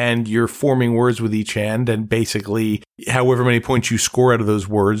cards, and you're forming words with each hand, and basically, however many points you score out of those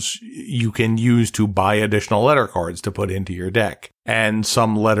words, you can use to buy additional letter cards to put into your deck. And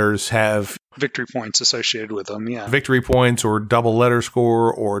some letters have victory points associated with them, yeah. Victory points or double letter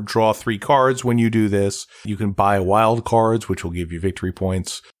score or draw 3 cards when you do this. You can buy wild cards, which will give you victory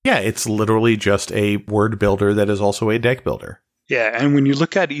points. Yeah, it's literally just a word builder that is also a deck builder. Yeah, and when you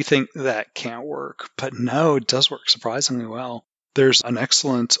look at it, you think that can't work. But no, it does work surprisingly well. There's an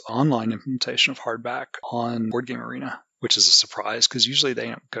excellent online implementation of hardback on Board Game Arena, which is a surprise because usually they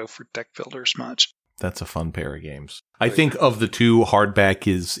don't go for deck builders much. That's a fun pair of games. I think of the two, hardback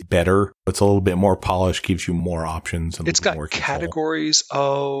is better. It's a little bit more polished, gives you more options. And it's got categories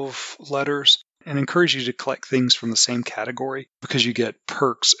of letters and encourage you to collect things from the same category because you get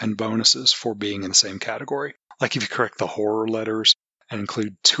perks and bonuses for being in the same category. Like if you correct the horror letters and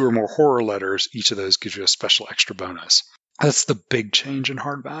include 2 or more horror letters, each of those gives you a special extra bonus. That's the big change in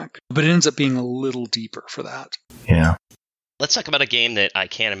hardback. But it ends up being a little deeper for that. Yeah. Let's talk about a game that I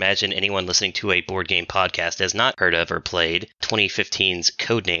can't imagine anyone listening to a board game podcast has not heard of or played, 2015's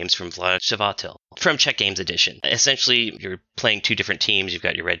Codenames from Vlad Chvátil, from Czech Games Edition. Essentially, you're playing 2 different teams. You've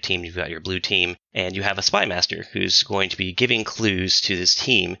got your red team, you've got your blue team, and you have a spy master who's going to be giving clues to this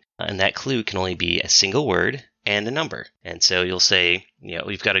team, and that clue can only be a single word, and a number. And so you'll say,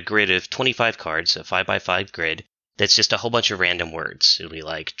 we've got a grid of 25 cards, a 5x5 grid. That's just a whole bunch of random words. It'll be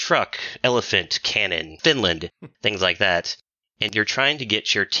like truck, elephant, cannon, Finland, things like that. And you're trying to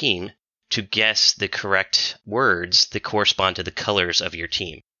get your team to guess the correct words that correspond to the colors of your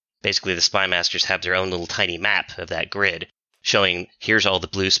team. Basically, the Spy Masters have their own little tiny map of that grid, showing here's all the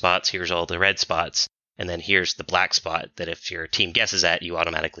blue spots, here's all the red spots, and then here's the black spot that if your team guesses at, you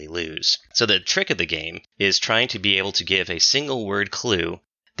automatically lose. So the trick of the game is trying to be able to give a single word clue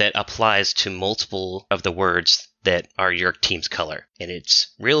that applies to multiple of the words that are your team's color. And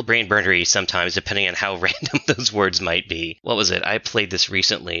it's real brain burnery sometimes, depending on how random those words might be. What was it? I played this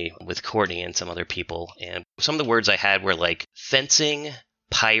recently with Courtney and some other people, and some of the words I had were like fencing,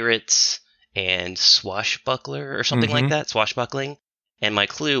 pirates, and swashbuckler or something like that, swashbuckling. And my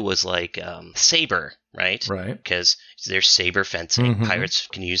clue was like saber, right? Right. Because there's saber fencing. Pirates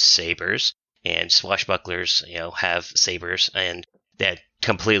can use sabers, and swashbucklers, have sabers, and that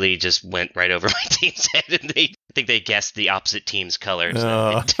completely just went right over my team's head, and I think they guessed the opposite team's colors.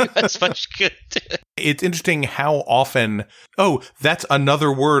 That didn't do as much good. It's interesting how often, that's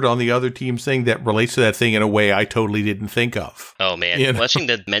another word on the other team's thing that relates to that thing in a way I totally didn't think of. Oh, man. Watching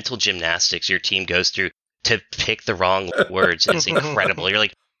the mental gymnastics your team goes through to pick the wrong words is incredible. You're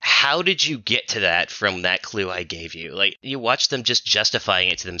like, how did you get to that from that clue I gave you? Like, you watch them just justifying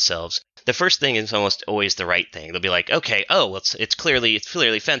it to themselves. The first thing is almost always the right thing. They'll be like, okay, it's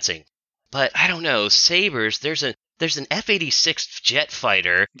clearly fencing. But I don't know, sabers, there's an F-86 jet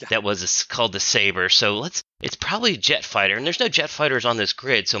fighter that was called the Saber, so it's probably a jet fighter, and there's no jet fighters on this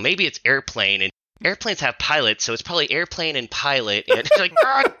grid, so maybe it's airplane, and airplanes have pilots, so it's probably airplane and pilot, and it's like,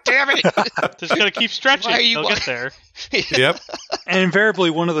 God damn it! Just gotta keep stretching, they'll get there. Yep. And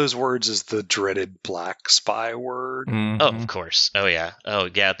invariably, one of those words is the dreaded black spy word. Oh, of course. Oh, yeah.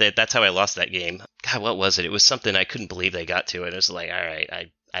 That's how I lost that game. God, what was it? It was something I couldn't believe they got to it. It was like, all right,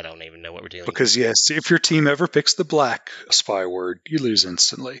 I don't even know what we're dealing with. Because, yes, if your team ever picks the black spy word, you lose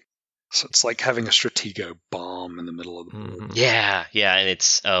instantly. So it's like having a Stratego bomb in the middle of the board. Yeah, and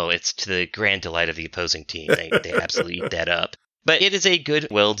it's to the grand delight of the opposing team. They absolutely eat that up. But it is a good,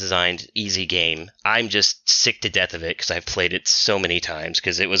 well-designed, easy game. I'm just sick to death of it because I've played it so many times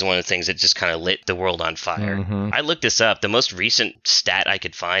because it was one of the things that just kind of lit the world on fire. I looked this up. The most recent stat I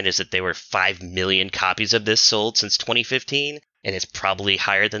could find is that there were 5 million copies of this sold since 2015. And it's probably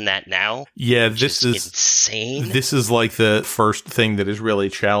higher than that now. Yeah, this is insane. This is like the first thing that has really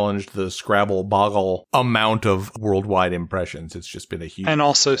challenged the Scrabble Boggle amount of worldwide impressions. It's just been a huge and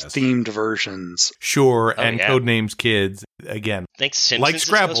also success. Themed versions. Sure, and Codenames Kids again. Thanks, Simpsons like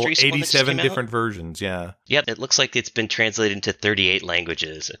Scrabble, is 87 different versions. Yeah, it looks like it's been translated into 38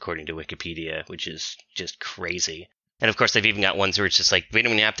 languages according to Wikipedia, which is just crazy. And of course, they've even got ones where it's just like we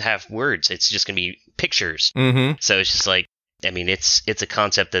don't even have to have words; it's just going to be pictures. So it's just like. I mean, it's a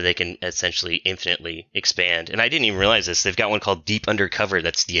concept that they can essentially infinitely expand. And I didn't even realize this. They've got one called Deep Undercover.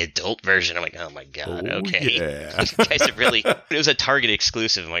 That's the adult version. I'm like, oh my God, okay. Yeah. You guys have really... It was a Target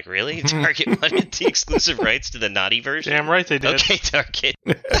exclusive. I'm like, really? Target wanted the exclusive rights to the naughty version? Damn right they did. Okay, Target.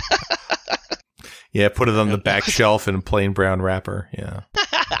 Yeah, put it on the back shelf in a plain brown wrapper. Yeah.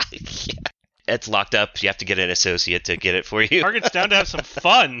 It's locked up. You have to get an associate to get it for you. Target's down to have some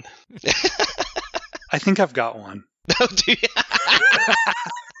fun. I think I've got one. Oh, do you?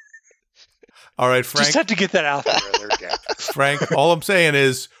 All right, Frank. Just had to get that out there. Frank, all I'm saying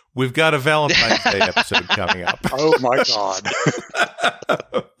is we've got a Valentine's Day episode coming up. Oh, my God.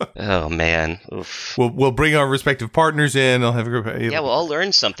 Oh, man. Oof. We'll bring our respective partners in. I'll have a group. Yeah, we'll all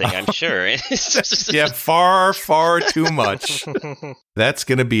learn something, I'm sure. Yeah, far, far too much. That's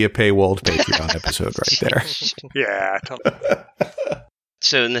going to be a paywalled Patreon episode right there. Yeah, totally.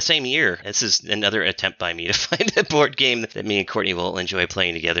 So in the same year, this is another attempt by me to find a board game that me and Courtney will enjoy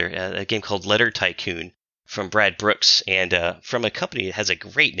playing together, a game called Letter Tycoon from Brad Brooks and from a company that has a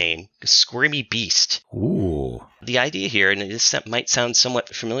great name, Squirmy Beast. Ooh. The idea here, and this might sound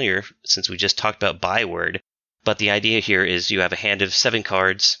somewhat familiar since we just talked about Byword, but the idea here is you have a hand of 7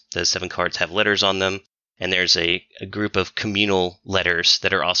 cards. Those 7 cards have letters on them, and there's a group of communal letters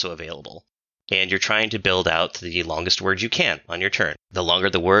that are also available. And you're trying to build out the longest word you can on your turn. The longer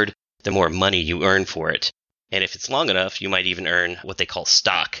the word, the more money you earn for it. And if it's long enough, you might even earn what they call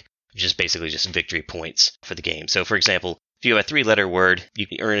stock, which is basically just victory points for the game. So, for example, if you have a 3-letter word, you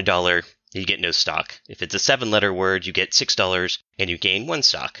can earn $1, you get no stock. If it's a 7-letter word, you get $6, and you gain 1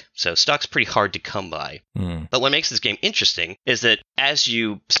 stock. So stock's pretty hard to come by. But what makes this game interesting is that as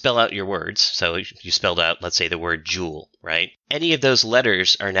you spell out your words, so you spelled out, let's say, the word jewel, right? Any of those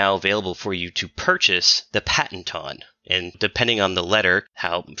letters are now available for you to purchase the patent on. And depending on the letter,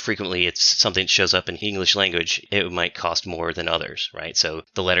 how frequently it's something that shows up in English language, it might cost more than others, right? So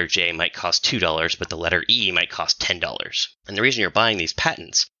the letter J might cost $2, but the letter E might cost $10. And the reason you're buying these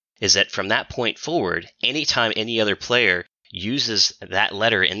patents is that from that point forward, anytime any other player uses that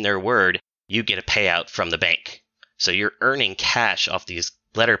letter in their word, you get a payout from the bank. So you're earning cash off these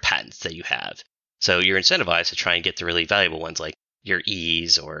letter patents that you have. So you're incentivized to try and get the really valuable ones like your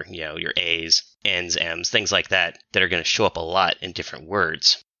E's or, your A's, N's, M's, things like that are going to show up a lot in different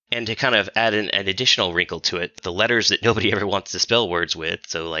words. And to kind of add an additional wrinkle to it, the letters that nobody ever wants to spell words with,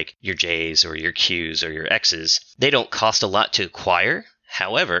 so like your J's or your Q's or your X's, they don't cost a lot to acquire.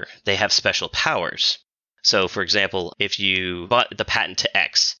 However, they have special powers. So, for example, if you bought the patent to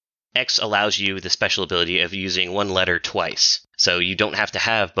X, X allows you the special ability of using one letter twice. So you don't have to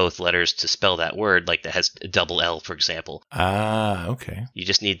have both letters to spell that word, like that has a double L, for example. Ah, okay. You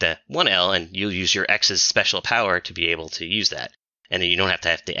just need the one L, and you'll use your X's special power to be able to use that. And then you don't have to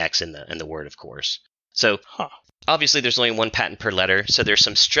have the X in the word, of course. So obviously there's only one patent per letter, so there's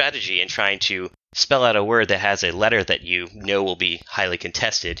some strategy in trying to spell out a word that has a letter that you know will be highly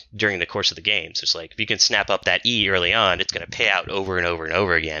contested during the course of the game. So it's like, if you can snap up that E early on, it's going to pay out over and over and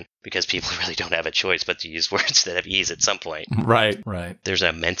over again, because people really don't have a choice but to use words that have E's at some point. Right. There's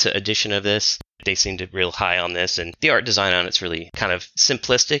a Mensa edition of this. They seem to be real high on this, and the art design on it's really kind of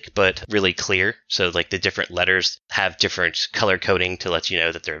simplistic, but really clear. So like the different letters have different color coding to let you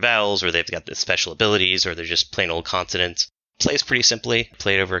know that they're vowels, or they've got the special abilities, or they're just plain old consonants. Plays pretty simply,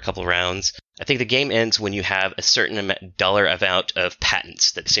 played over a couple rounds. I think the game ends when you have a certain dollar amount of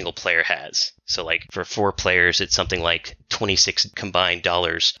patents that a single player has. So like for 4 players, it's something like 26 combined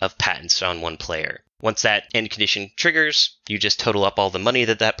dollars of patents on one player. Once that end condition triggers, you just total up all the money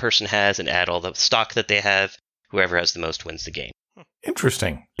that person has and add all the stock that they have. Whoever has the most wins the game.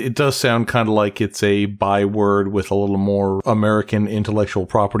 Interesting. It does sound kind of like it's a byword with a little more American intellectual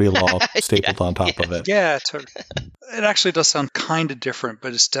property law stapled on top of it. Yeah, it actually does sound kind of different,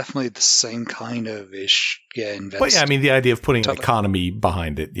 but it's definitely the same kind of ish. Yeah, But yeah, I mean, the idea of putting an economy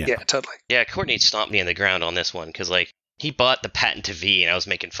behind it. Yeah, totally. Yeah, Courtney stomped me in the ground on this one because, like, he bought the patent to V, and I was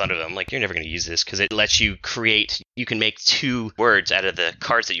making fun of him. Like, you're never going to use this because it lets you you can make 2 words out of the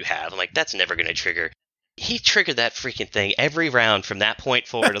cards that you have. I'm like, that's never going to trigger. He triggered that freaking thing every round from that point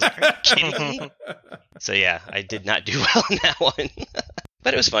forward. I was like, are you kidding me? So yeah, I did not do well in that one.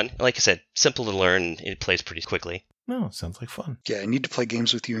 But it was fun. Like I said, simple to learn, and it plays pretty quickly. No, sounds like fun. Yeah, I need to play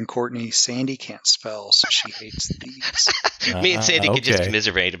games with you and Courtney. Sandy can't spell, so she hates these. Me and Sandy could just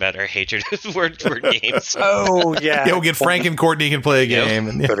commiserate about our hatred of word games. Oh, yeah. Yeah, we'll get Frank and Courtney can play a game.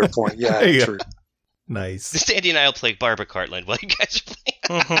 And, Better point. Yeah, true. Nice. Sandy and I will play Barbara Cartland while you guys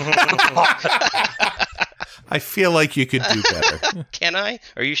are playing. I feel like you could do better. Can I?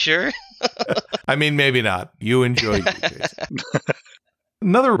 Are you sure? I mean, maybe not. You enjoy you, Jason.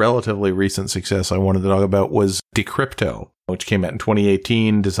 Another relatively recent success I wanted to talk about was Decrypto, which came out in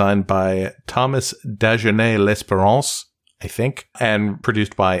 2018, designed by Thomas Dagenet L'Espérance, I think, and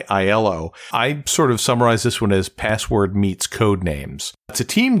produced by ILO. I sort of summarize this one as password meets code names. It's a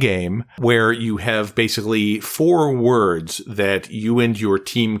team game where you have basically 4 words that you and your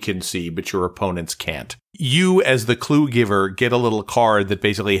team can see, but your opponents can't. You, as the clue giver, get a little card that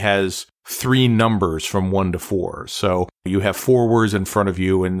basically has 3 numbers from 1 to 4. So you have 4 words in front of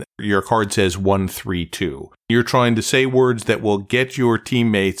you, and your card says 1, 3, 2. You're trying to say words that will get your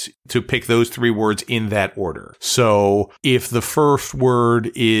teammates to pick those 3 words in that order. So if the first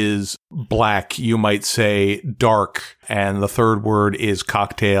word is black, you might say dark, and the third word is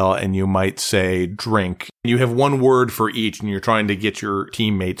cocktail, and you might say drink. You have 1 word for each, and you're trying to get your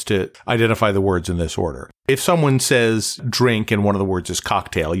teammates to identify the words in this order. If someone says drink and one of the words is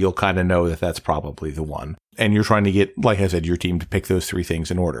cocktail, you'll kind of know that that's probably the one. And you're trying to get, like I said, your team to pick those 3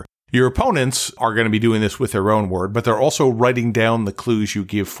 things in order. Your opponents are going to be doing this with their own word, but they're also writing down the clues you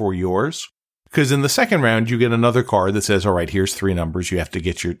give for yours. Because in the second round, you get another card that says, all right, here's 3 numbers. You have to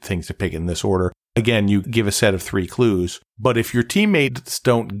get your things to pick in this order. Again, you give a set of 3 clues. But if your teammates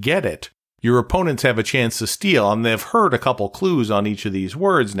don't get it, your opponents have a chance to steal, and they've heard a couple clues on each of these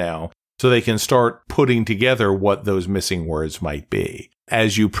words now, so they can start putting together what those missing words might be.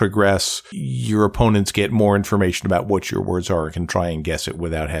 As you progress, your opponents get more information about what your words are and can try and guess it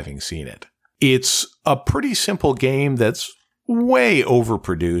without having seen it. It's a pretty simple game that's way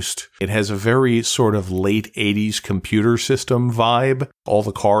overproduced. It has a very sort of late 80s computer system vibe. All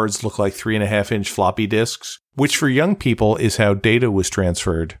the cards look like 3.5-inch floppy disks, which for young people is how data was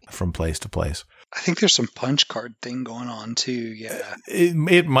transferred from place to place. I think there's some punch card thing going on too, yeah.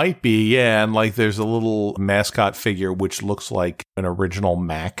 It might be, yeah, and like there's a little mascot figure which looks like an original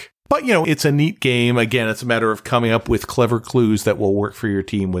Mac But, it's a neat game. Again, it's a matter of coming up with clever clues that will work for your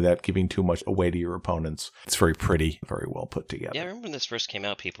team without giving too much away to your opponents. It's very pretty, very well put together. Yeah, I remember when this first came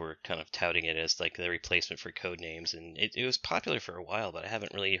out, people were kind of touting it as like the replacement for Codenames, and it was popular for a while, but I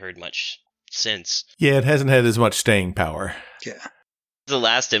haven't really heard much since. Yeah, it hasn't had as much staying power. Yeah. The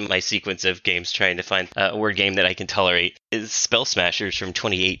last in my sequence of games trying to find a word game that I can tolerate is Spell Smashers from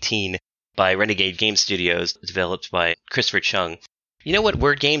 2018 by Renegade Game Studios, developed by Christopher Chung. You know what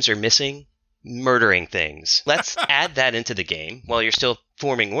word games are missing? Murdering things. Let's add that into the game while you're still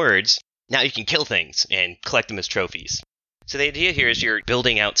forming words. Now you can kill things and collect them as trophies. So the idea here is you're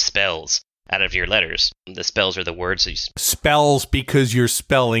building out spells out of your letters. The spells are the words. That you Spells because you're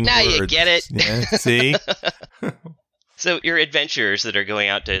spelling now words. You get it. Yeah, see? So you're adventurers that are going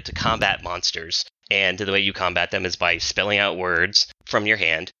out to combat monsters. And the way you combat them is by spelling out words from your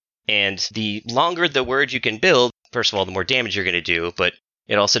hand. And the longer the word you can build, first of all, the more damage you're going to do, but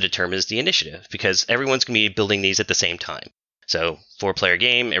it also determines the initiative because everyone's going to be building these at the same time. So 4-player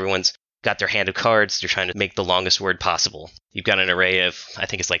game, everyone's got their hand of cards. They're trying to make the longest word possible. You've got an array of, I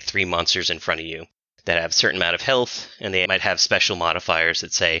think it's like 3 monsters in front of you that have a certain amount of health, and they might have special modifiers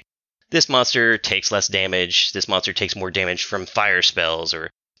that say, this monster takes less damage, this monster takes more damage from fire spells, or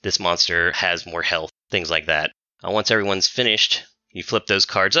this monster has more health, things like that. Once everyone's finished, you flip those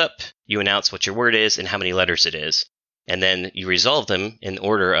cards up, you announce what your word is and how many letters it is. And then you resolve them in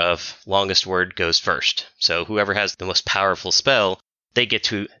order of longest word goes first. So whoever has the most powerful spell, they get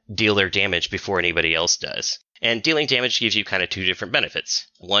to deal their damage before anybody else does. And dealing damage gives you kind of 2 different benefits.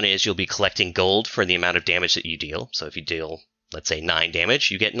 One is you'll be collecting gold for the amount of damage that you deal. So if you deal, let's say 9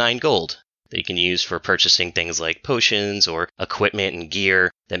 damage, you get 9 gold that you can use for purchasing things like potions or equipment and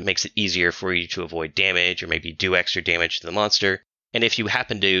gear that makes it easier for you to avoid damage or maybe do extra damage to the monster. And if you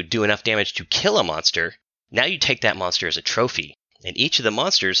happen to do enough damage to kill a monster, now you take that monster as a trophy. And each of the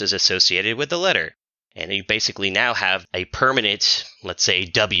monsters is associated with a letter. And you basically now have a permanent, let's say,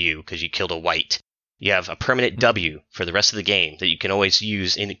 W, because you killed a white. You have a permanent W for the rest of the game that you can always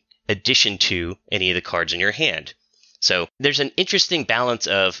use in addition to any of the cards in your hand. So there's an interesting balance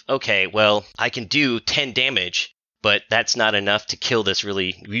of, okay, well, I can do 10 damage, but that's not enough to kill this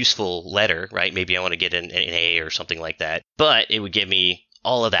really useful letter, right? Maybe I want to get an A or something like that. But it would give me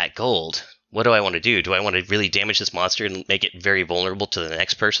all of that gold. What do I want to do? Do I want to really damage this monster and make it very vulnerable to the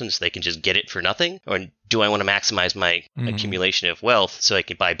next person so they can just get it for nothing? Or do I want to maximize my accumulation of wealth so I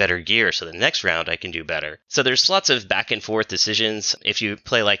can buy better gear so the next round I can do better? So there's lots of back and forth decisions. If you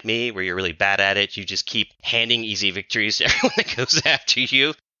play like me, where you're really bad at it, you just keep handing easy victories to everyone that goes after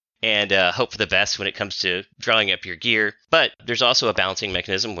you. And hope for the best when it comes to drawing up your gear. But there's also a balancing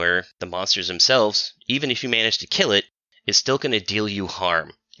mechanism where the monsters themselves, even if you manage to kill it, is still going to deal you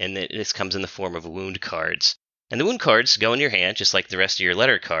harm. And this comes in the form of wound cards. And the wound cards go in your hand, just like the rest of your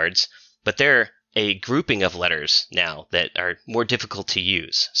letter cards, but they're a grouping of letters now that are more difficult to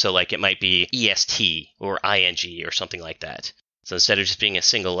use. So like it might be EST or ING or something like that. So instead of just being a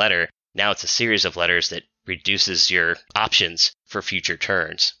single letter, now it's a series of letters that reduces your options for future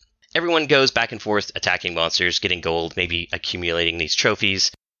turns. Everyone goes back and forth attacking monsters, getting gold, maybe accumulating these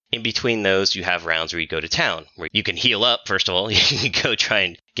trophies. In between those, you have rounds where you go to town, where you can heal up, first of all. You can go try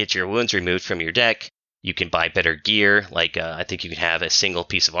and get your wounds removed from your deck. You can buy better gear, like I think you can have a single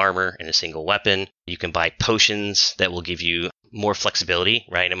piece of armor and a single weapon. You can buy potions that will give you more flexibility,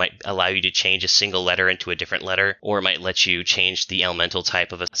 right? It might allow you to change a single letter into a different letter, or it might let you change the elemental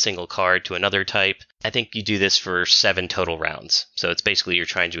type of a single card to another type. I think you do this for 7 total rounds. So it's basically you're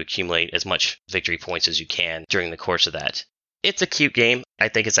trying to accumulate as much victory points as you can during the course of that. It's a cute game. I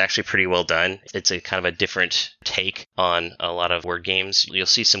think it's actually pretty well done. It's a kind of a different take on a lot of word games. You'll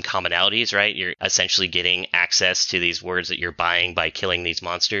see some commonalities, right? You're essentially getting access to these words that you're buying by killing these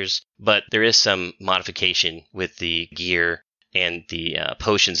monsters. But there is some modification with the gear and the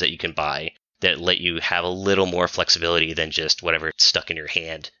potions that you can buy that let you have a little more flexibility than just whatever stuck in your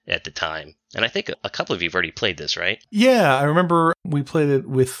hand at the time. And I think a couple of you have already played this, right? Yeah, I remember we played it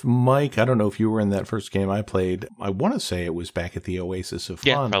with Mike. I don't know if you were in that first game I played. I want to say it was back at the Oasis of Fun.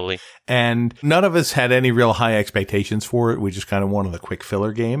 Yeah, probably. And none of us had any real high expectations for it. We just kind of wanted a quick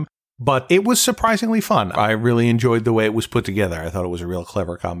filler game. But it was surprisingly fun. I really enjoyed the way it was put together. I thought it was a real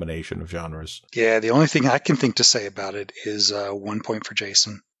clever combination of genres. Yeah, the only thing I can think to say about it is 1 point for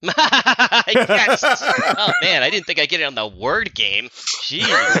Jason. Yes! Oh man, I didn't think I'd get it on the word game. Jeez.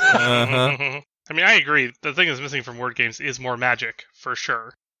 Uh-huh. I mean, I agree. The thing that's missing from word games is more magic, for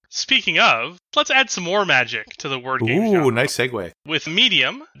sure. Speaking of, let's add some more magic to the word game genre. Ooh, nice segue. With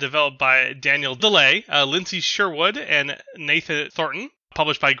Medium, developed by Daniel DeLay, Lindsay Sherwood, and Nathan Thornton,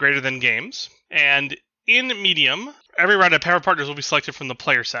 published by Greater Than Games. And in Medium, Every round of pair of partners will be selected from the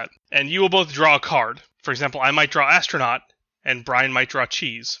player set, and you will both draw a card. For example, I might draw astronaut, and Brian might draw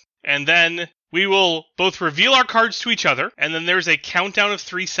cheese. And then we will both reveal our cards to each other, and then there's a countdown of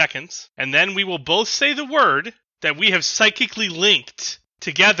 3 seconds, and then we will both say the word that we have psychically linked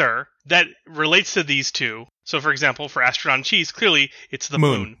together that relates to these two. So, for example, for astronaut and cheese, clearly it's the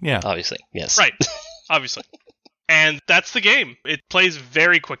moon. Yeah. Obviously, yes. Right, obviously. And that's the game. It plays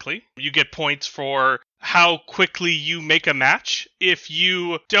very quickly. You get points for how quickly you make a match. If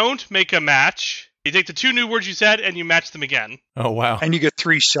you don't make a match, you take the 2 new words you said and you match them again. Oh, wow. And you get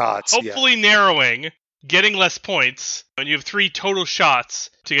 3 shots. Hopefully narrowing, getting less points, and you have 3 total shots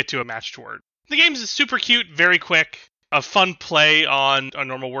to get to a matched word. The game is super cute, very quick, a fun play on a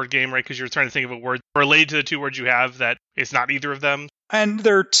normal word game, right? Because you're trying to think of a word related to the 2 words you have that is not either of them. And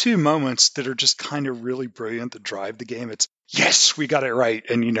there are 2 moments that are just kind of really brilliant that drive the game. It's, yes, we got it right.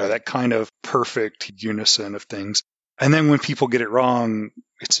 And, that kind of perfect unison of things. And then when people get it wrong,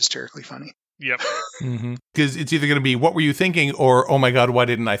 it's hysterically funny. Yep. Because it's either going to be, what were you thinking? Or, oh my God, why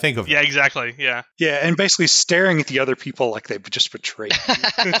didn't I think of that? Yeah, exactly. Yeah. Yeah, and basically staring at the other people like they've just betrayed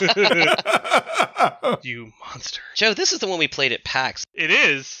you. You monster. Joe, this is the one we played at PAX. It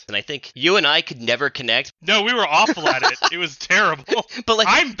is. And I think you and I could never connect. No, we were awful at it. It was terrible. But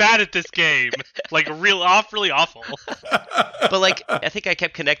I'm bad at this game. Really awful. But I think I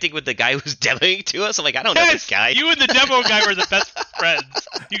kept connecting with the guy who was demoing to us. I'm like, I don't know this guy. You and the demo guy were the best friends.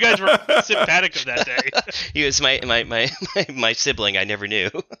 You guys were sympathetic of that day. He was my sibling I never knew.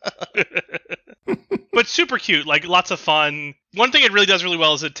 But super cute, lots of fun. One thing it really does really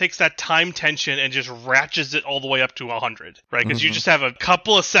well is it takes that time tension and just ratchets it all the way up to 100, right? Because you just have a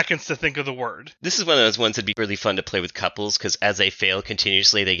couple of seconds to think of the word. This is one of those ones that'd be really fun to play with couples, because as they fail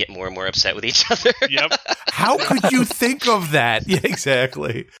continuously, they get more and more upset with each other. Yep. How could you think of that? Yeah,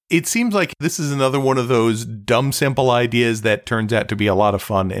 exactly. It seems like this is another one of those dumb, simple ideas that turns out to be a lot of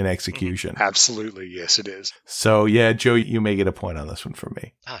fun in execution. Absolutely. Yes, it is. So, yeah, Joe, you may get a point on this one from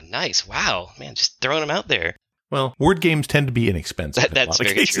me. Oh, nice. Wow. Man, just throwing them out there. Well, word games tend to be inexpensive. That's in a lot of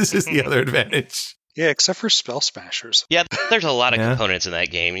very cases true. is the other advantage. Yeah, except for Spell Smashers. Yeah, there's a lot of components in that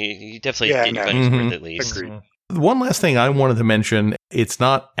game. You definitely get your money's worth at least. Agreed. One last thing I wanted to mention, it's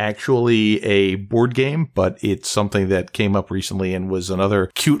not actually a board game, but it's something that came up recently and was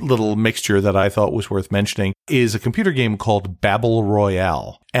another cute little mixture that I thought was worth mentioning, is a computer game called Babel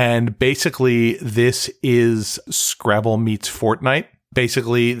Royale. And basically, this is Scrabble meets Fortnite.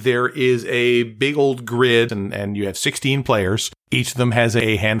 Basically, there is a big old grid and you have 16 players. Each of them has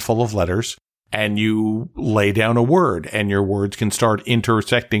a handful of letters. And you lay down a word, and your words can start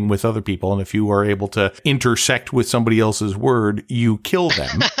intersecting with other people. And if you are able to intersect with somebody else's word, you kill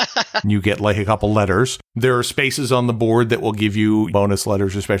them. You get a couple letters. There are spaces on the board that will give you bonus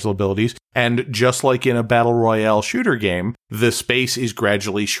letters or special abilities. And just like in a battle royale shooter game, the space is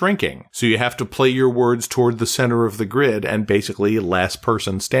gradually shrinking. So you have to play your words toward the center of the grid, and basically last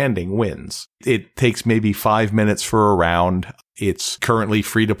person standing wins. It takes maybe 5 minutes for a round. It's currently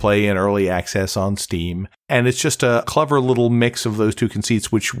free to play in early access on Steam. And it's just a clever little mix of those 2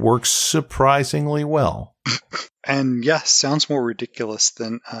 conceits, which works surprisingly well. And yeah, sounds more ridiculous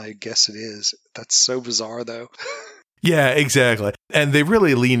than I guess it is. That's so bizarre, though. Yeah, exactly. And they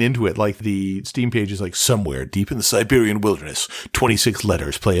really lean into it. The Steam page is somewhere deep in the Siberian wilderness, 26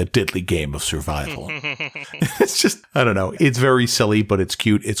 letters play a deadly game of survival. It's just, I don't know. It's very silly, but it's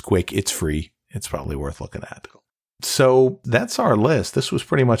cute. It's quick. It's free. It's probably worth looking at. So that's our list. This was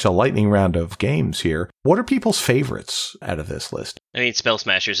pretty much a lightning round of games here. What are people's favorites out of this list? I mean, Spell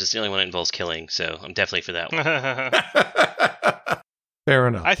Smashers is the only one that involves killing, so I'm definitely for that one. Fair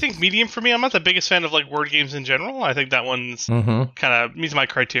enough. I think medium for me. I'm not the biggest fan of word games in general. I think that one's kind of meets my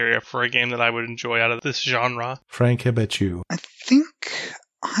criteria for a game that I would enjoy out of this genre. Frank, how about you? I think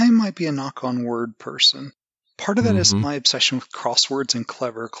I might be a knock-on-word person. Part of that is my obsession with crosswords and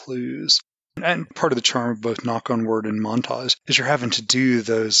clever clues. And part of the charm of both knock-on-word and montage is you're having to do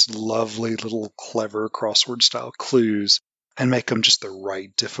those lovely little clever crossword-style clues and make them just the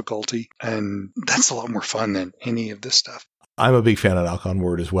right difficulty. And that's a lot more fun than any of this stuff. I'm a big fan of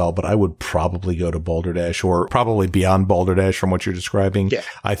knock-on-word as well, but I would probably go to Balderdash, or probably beyond Balderdash from what you're describing. Yeah.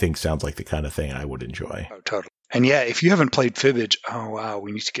 I think sounds like the kind of thing I would enjoy. Oh, totally. And yeah, if you haven't played Fibbage, oh wow,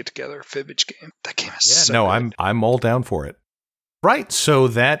 we need to get together a Fibbage game. That game is so good. I'm all down for it. Right, so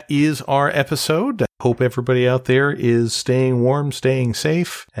that is our episode. Hope everybody out there is staying warm, staying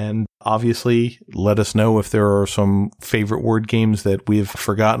safe, and obviously let us know if there are some favorite word games that we've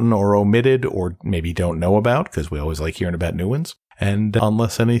forgotten or omitted or maybe don't know about, because we always like hearing about new ones. And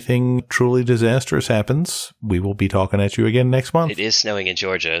unless anything truly disastrous happens, we will be talking at you again next month. It is snowing in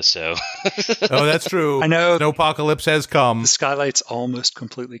Georgia, so. Oh, that's true. I know. Snowpocalypse has come. The skylight's almost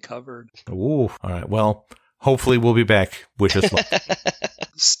completely covered. Ooh. All right. Well, hopefully we'll be back. Wish us luck.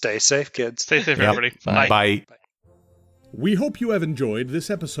 Stay safe, kids. Stay safe, Yep. everybody. Bye. Bye. We hope you have enjoyed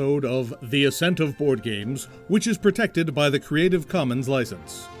this episode of The Ascent of Board Games, which is protected by the Creative Commons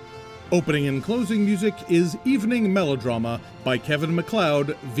license. Opening and closing music is Evening Melodrama by Kevin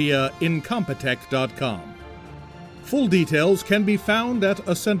MacLeod via Incompetech.com. Full details can be found at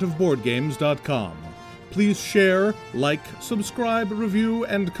ascentofboardgames.com. Please share, like, subscribe, review,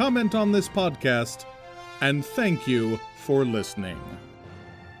 and comment on this podcast. And thank you for listening.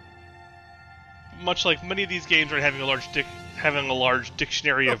 Much like many of these games, having a large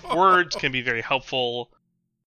dictionary of words can be very helpful.